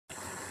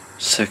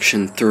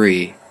Section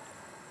 3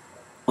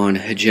 on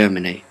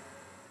Hegemony.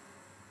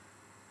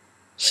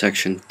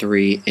 Section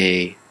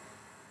 3A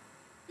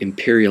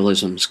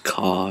Imperialism's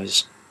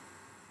Cause.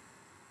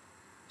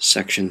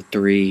 Section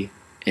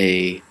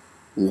 3A1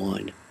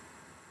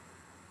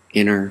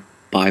 Inner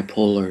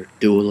Bipolar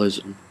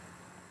Dualism.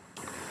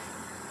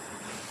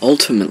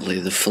 Ultimately,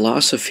 the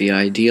philosophy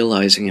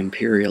idealizing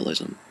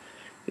imperialism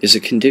is a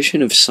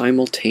condition of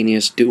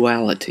simultaneous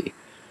duality,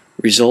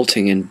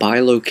 resulting in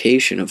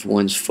bilocation of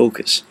one's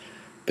focus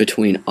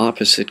between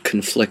opposite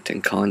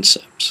conflicting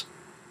concepts.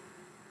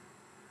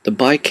 The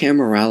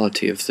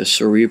bicamerality of the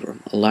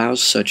cerebrum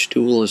allows such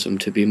dualism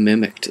to be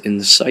mimicked in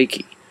the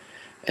psyche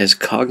as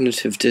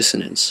cognitive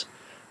dissonance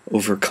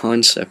over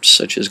concepts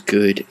such as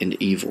good and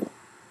evil.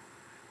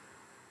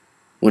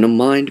 When a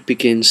mind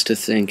begins to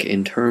think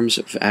in terms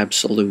of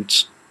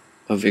absolutes,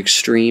 of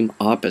extreme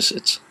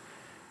opposites,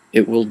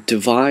 it will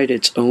divide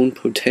its own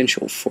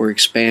potential for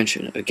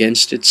expansion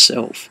against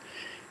itself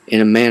in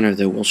a manner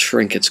that will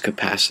shrink its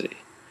capacity.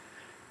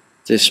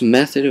 This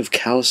method of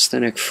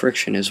calisthenic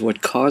friction is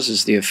what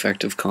causes the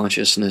effect of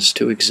consciousness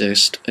to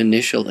exist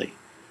initially,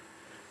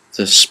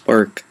 the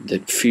spark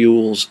that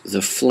fuels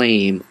the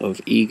flame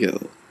of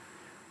ego.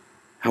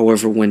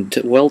 However, when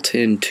dwelt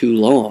in too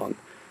long,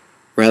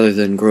 rather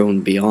than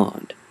grown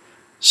beyond,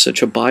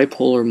 such a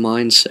bipolar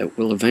mindset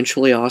will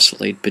eventually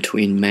oscillate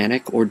between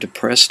manic or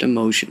depressed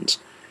emotions,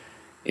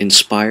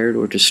 inspired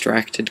or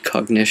distracted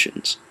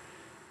cognitions,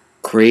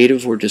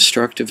 creative or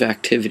destructive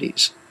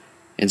activities,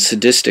 and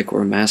sadistic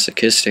or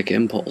masochistic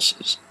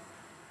impulses.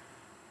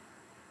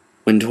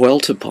 When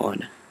dwelt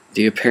upon,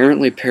 the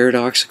apparently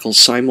paradoxical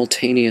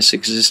simultaneous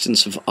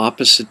existence of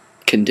opposite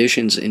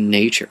conditions in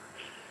nature,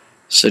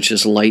 such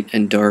as light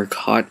and dark,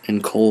 hot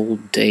and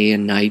cold, day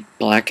and night,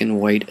 black and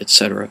white,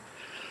 etc.,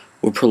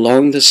 will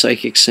prolong the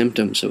psychic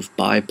symptoms of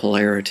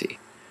bipolarity,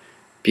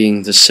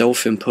 being the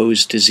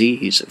self-imposed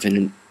disease of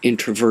an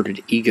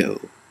introverted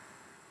ego.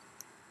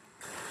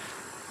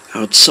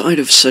 Outside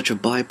of such a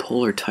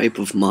bipolar type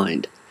of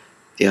mind,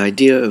 the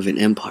idea of an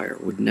empire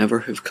would never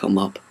have come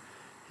up,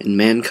 and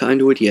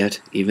mankind would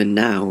yet, even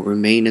now,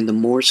 remain in the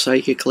more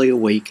psychically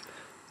awake,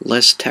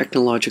 less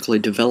technologically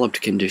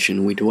developed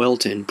condition we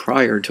dwelt in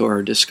prior to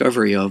our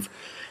discovery of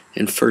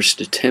and first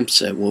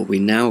attempts at what we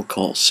now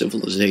call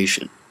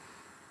civilization.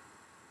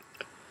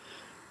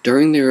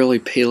 During the early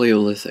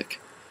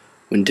Paleolithic,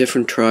 when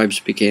different tribes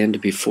began to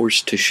be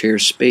forced to share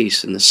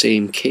space in the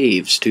same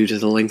caves due to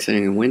the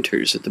lengthening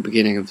winters at the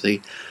beginning of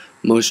the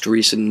most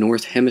recent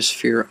North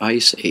Hemisphere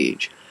Ice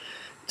Age,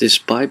 this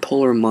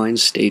bipolar mind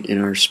state in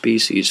our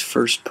species'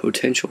 first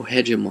potential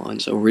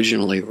hegemons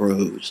originally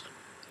arose.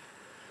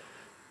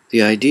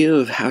 The idea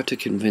of how to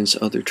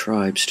convince other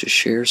tribes to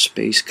share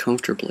space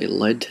comfortably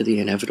led to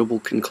the inevitable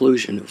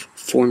conclusion of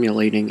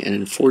formulating and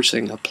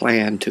enforcing a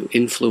plan to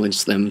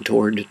influence them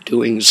toward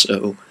doing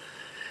so.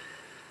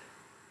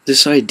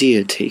 This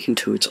idea, taken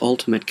to its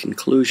ultimate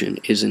conclusion,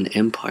 is an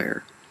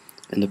empire,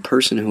 and the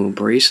person who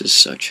embraces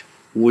such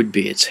would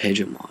be its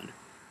hegemon.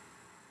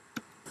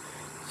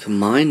 The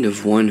mind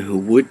of one who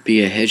would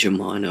be a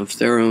hegemon of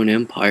their own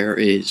empire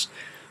is,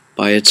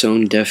 by its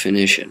own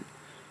definition,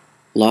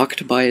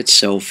 locked by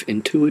itself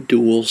into a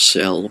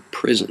dual-cell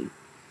prison,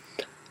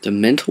 the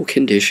mental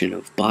condition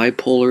of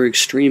bipolar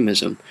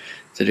extremism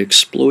that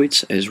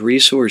exploits as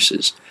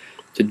resources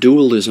the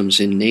dualisms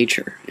in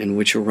nature, and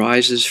which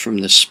arises from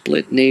the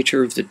split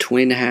nature of the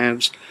twin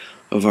halves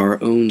of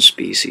our own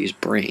species'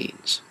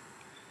 brains.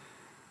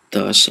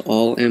 Thus,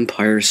 all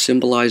empire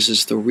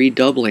symbolizes the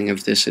redoubling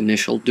of this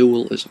initial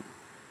dualism.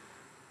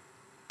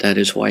 That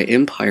is why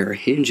empire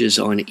hinges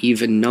on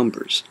even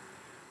numbers,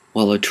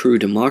 while a true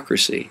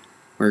democracy,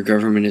 where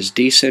government is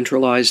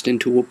decentralized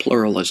into a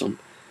pluralism,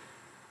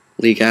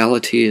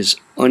 legality is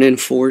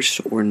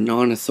unenforced or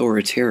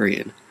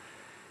non-authoritarian,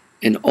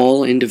 and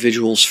all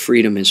individuals'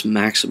 freedom is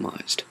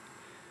maximized,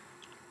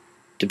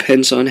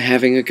 depends on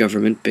having a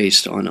government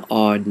based on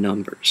odd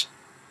numbers.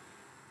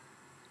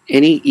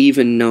 Any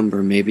even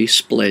number may be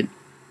split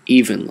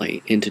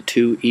evenly into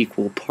two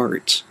equal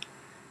parts.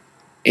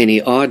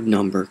 Any odd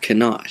number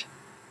cannot.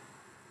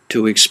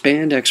 To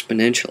expand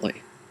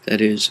exponentially,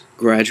 that is,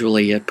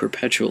 gradually yet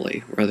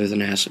perpetually, rather than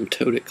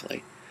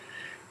asymptotically,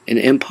 an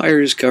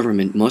empire's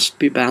government must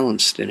be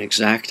balanced in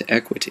exact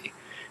equity,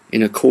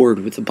 in accord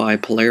with the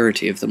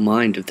bipolarity of the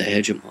mind of the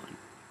hegemon.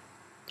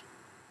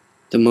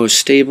 The most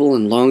stable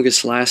and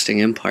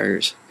longest-lasting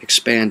empires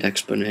expand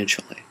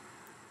exponentially.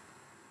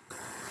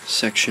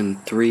 Section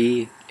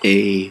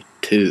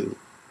 3A2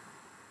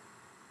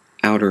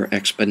 Outer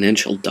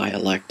Exponential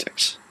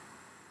Dialectics.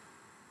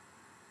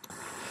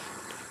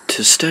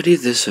 To study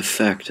this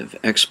effect of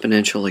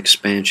exponential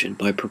expansion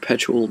by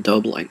perpetual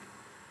doubling,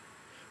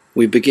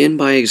 we begin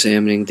by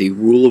examining the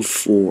rule of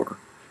four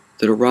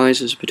that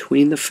arises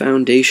between the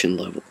foundation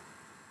level,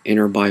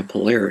 inner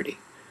bipolarity,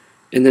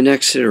 and the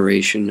next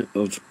iteration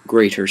of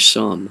greater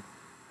sum,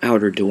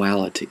 outer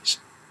dualities.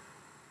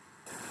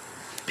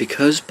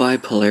 Because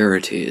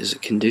bipolarity is a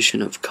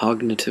condition of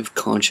cognitive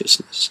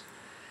consciousness,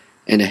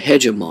 and a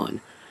hegemon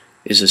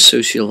is a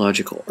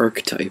sociological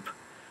archetype,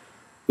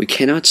 we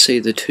cannot say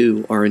the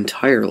two are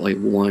entirely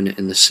one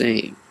and the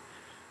same.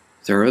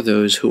 There are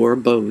those who are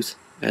both,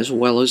 as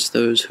well as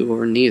those who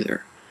are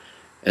neither,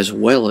 as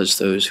well as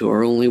those who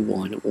are only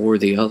one or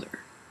the other.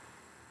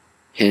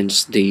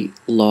 Hence the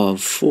law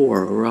of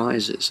four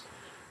arises,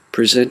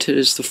 presented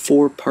as the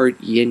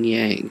four-part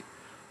yin-yang,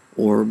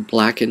 or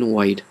black and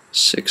white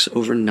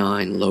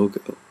 6/9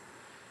 logo,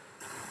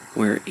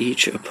 where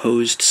each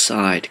opposed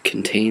side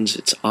contains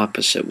its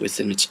opposite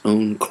within its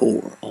own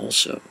core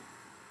also.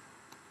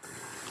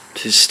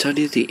 To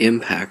study the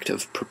impact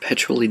of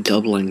perpetually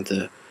doubling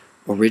the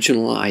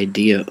original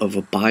idea of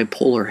a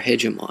bipolar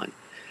hegemon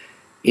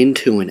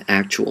into an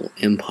actual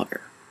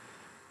empire,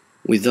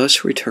 we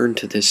thus return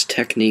to this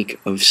technique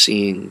of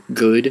seeing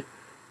good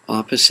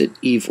opposite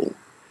evil,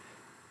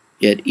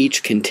 yet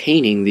each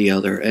containing the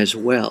other as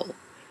well,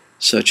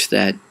 such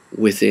that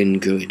within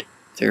good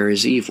there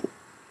is evil,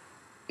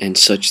 and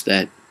such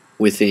that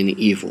within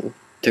evil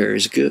there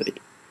is good.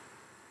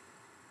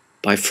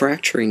 By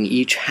fracturing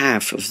each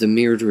half of the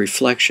mirrored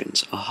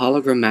reflections, a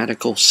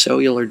hologrammatical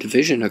cellular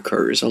division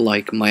occurs,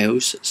 alike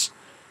meiosis,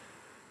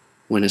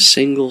 when a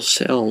single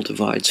cell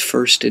divides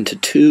first into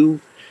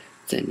two,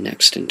 then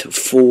next into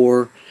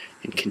four,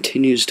 and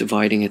continues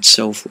dividing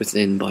itself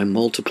within by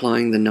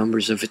multiplying the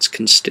numbers of its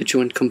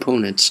constituent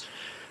components,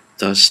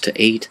 thus to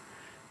 8,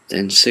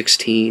 then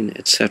 16,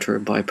 etc.,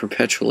 by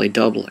perpetually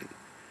doubling.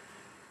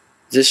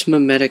 This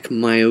mimetic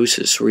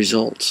meiosis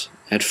results,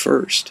 at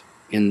first,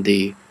 in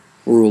the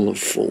rule of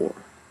four.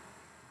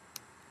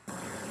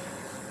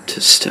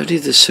 To study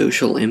the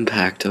social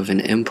impact of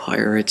an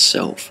empire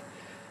itself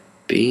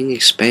being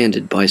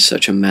expanded by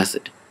such a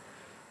method,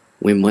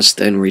 we must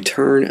then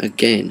return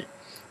again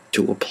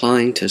to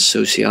applying to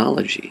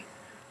sociology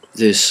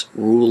this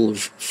rule of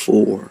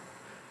four,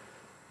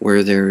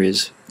 where there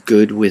is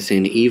good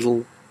within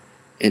evil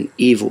and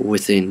evil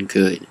within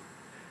good,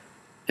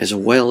 as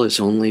well as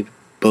only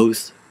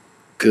both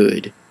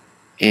good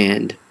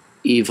and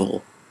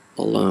evil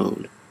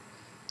alone,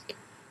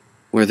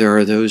 where there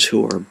are those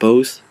who are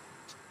both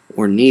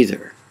or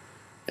neither,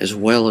 as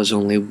well as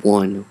only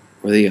one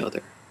or the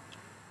other,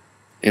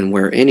 and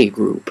where any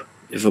group,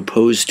 if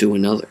opposed to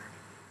another,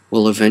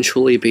 will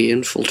eventually be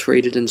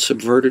infiltrated and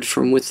subverted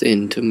from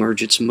within to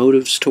merge its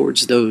motives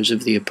towards those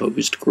of the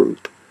opposed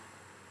group,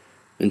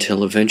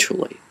 until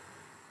eventually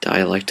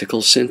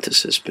dialectical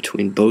synthesis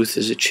between both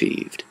is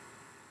achieved.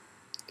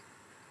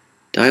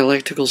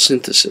 Dialectical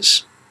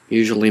synthesis,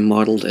 usually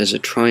modeled as a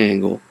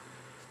triangle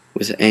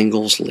with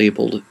angles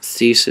labeled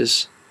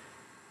thesis,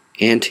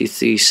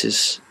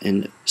 antithesis,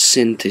 and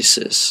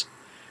synthesis,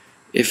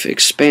 if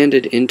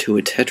expanded into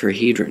a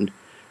tetrahedron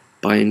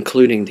by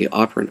including the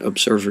operant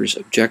observer's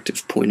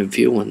objective point of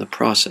view on the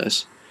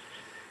process,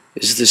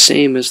 is the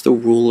same as the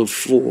rule of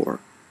four.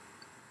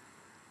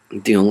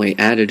 The only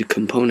added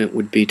component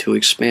would be to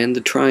expand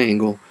the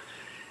triangle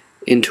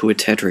into a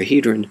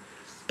tetrahedron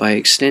by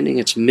extending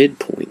its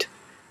midpoint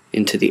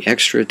into the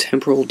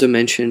extra-temporal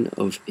dimension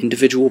of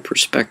individual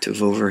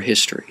perspective over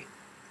history.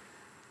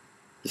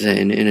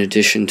 Then, in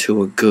addition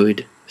to a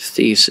good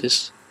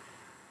thesis,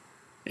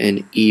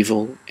 an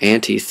evil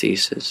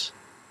antithesis,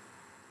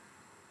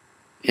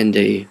 and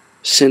a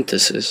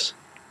synthesis,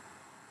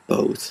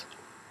 both,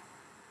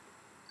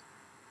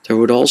 there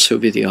would also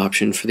be the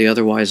option for the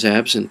otherwise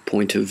absent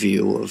point of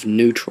view of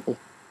neutral,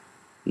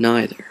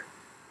 neither.